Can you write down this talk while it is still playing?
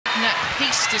catching that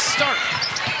pace to start.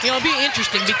 You know, it'll be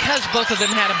interesting because both of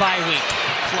them had a bye week.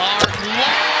 Clark,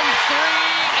 long three,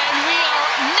 and we are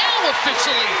now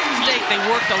officially state. They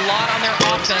worked a lot on their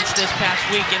offense this past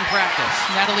week in practice.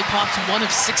 Natalie Potts, 1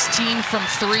 of 16 from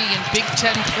 3 in Big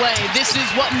Ten play. This is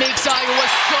what makes Iowa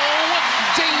so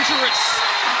dangerous.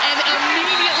 And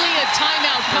immediately a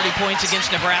timeout. 30 points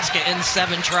against Nebraska in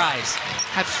 7 tries.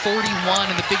 Had 41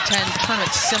 in the Big Ten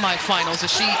tournament semifinals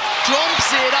as she dumps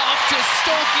it off to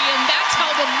Stolke, and that's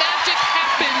how the magic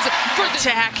happens for the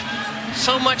attack.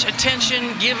 So much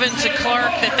attention given to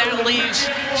Clark that leaves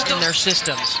in their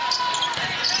systems.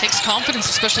 Takes confidence,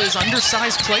 especially as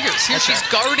undersized players. Here she's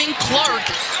guarding Clark,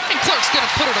 and Clark's going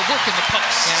to put her to work in the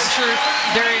post. Yeah, I'm sure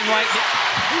Darian White.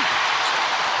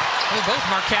 Well, both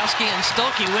Markowski and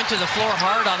Stolke went to the floor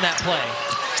hard on that play.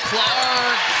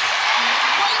 Clark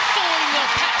rifling the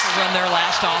pass. Run their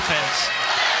last offense.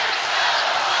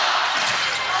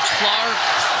 Clark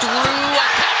through a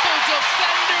couple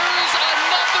defenders,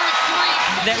 another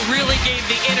 3. That really gave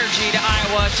the energy to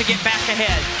Iowa to get back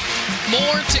ahead.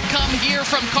 More to come here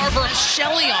from Carver.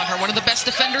 Shelley on her, one of the best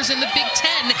defenders in the Big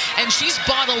Ten, and she's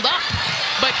bottled up.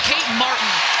 But Kate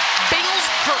Martin bails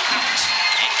her out.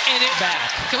 And it back.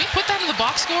 Can we put that in the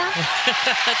box score?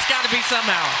 That's got to be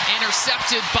somehow.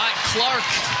 Intercepted by Clark.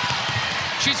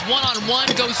 She's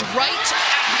one-on-one, goes right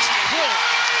at goal.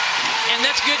 And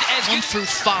that's good as 1 through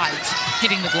 5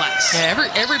 hitting the glass. Yeah,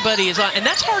 everybody is on, and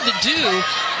that's hard to do.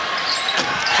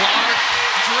 Clark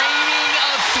draining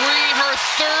a 3, her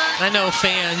 3rd. I know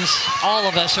fans, all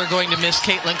of us are going to miss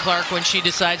Caitlin Clark when she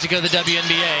decides to go to the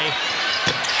WNBA.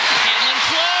 Caitlin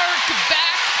Clark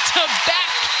back to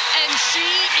back, and she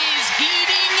is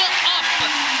heating up.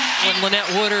 When Lynette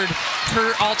Woodard,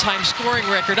 her all-time scoring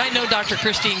record, I know Dr.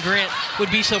 Christine Grant would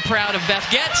be so proud of Beth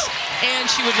Getz, and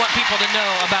she would want people to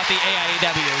know about the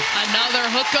AIAW. Another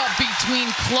hookup between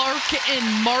Clark and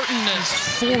Martin is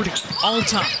 40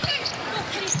 all-time.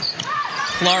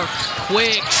 Clark,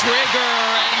 quick trigger,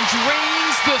 and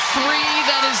drains the 3.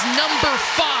 That is number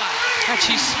 5. God,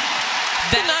 she's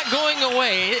not going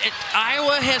away.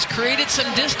 Iowa has created some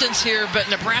distance here, but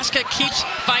Nebraska keeps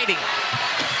fighting.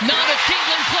 Not if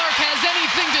Caitlin Clark has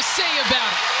anything to say about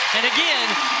it. And again,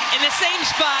 in the same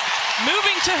spot,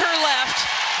 moving to her left,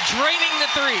 draining the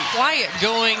 3. Wyatt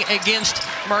going against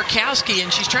Markowski,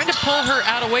 and she's trying to pull her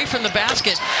out away from the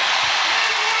basket.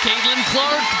 Caitlin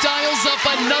Clark dials up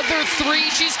another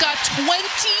 3. She's got 20.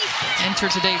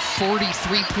 Enter today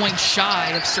 43 points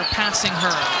shy of surpassing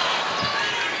her.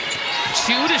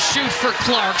 2 to shoot for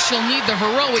Clark. She'll need the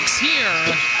heroics here.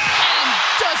 And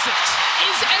does it.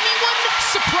 Is anyone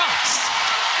surprised?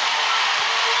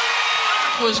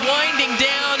 Was winding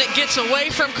down. It gets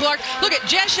away from Clark. Look at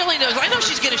Jazz Shelley knows. I know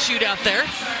she's going to shoot out there.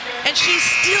 And she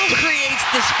still creates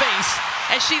the space.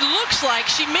 As she looks like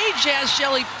she made Jazz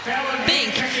Shelley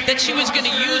think that she was going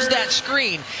to use that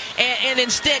screen. And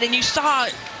instead, and you saw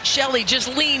Shelley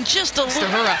just lean just a little.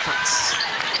 Her efforts.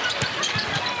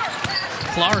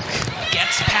 Clark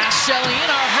gets past Shelley in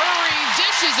a hurry,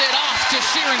 dishes it off to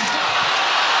Sheeran.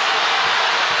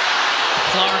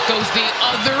 Clark goes the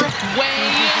other way,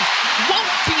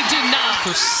 won't be denied.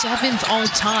 For 7th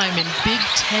all-time in Big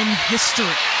Ten history.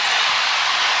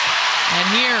 And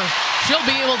here, she'll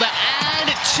be able to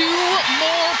add 2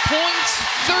 more points,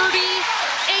 38.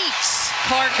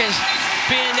 Clark has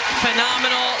been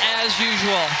phenomenal as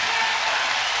usual.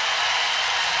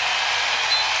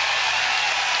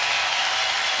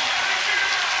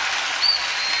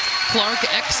 Clark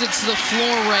exits the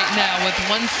floor right now with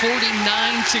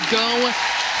 1:49 to go.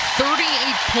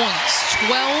 38 points,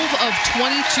 12 of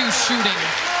 22 shooting,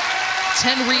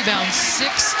 10 rebounds,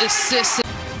 6 assists.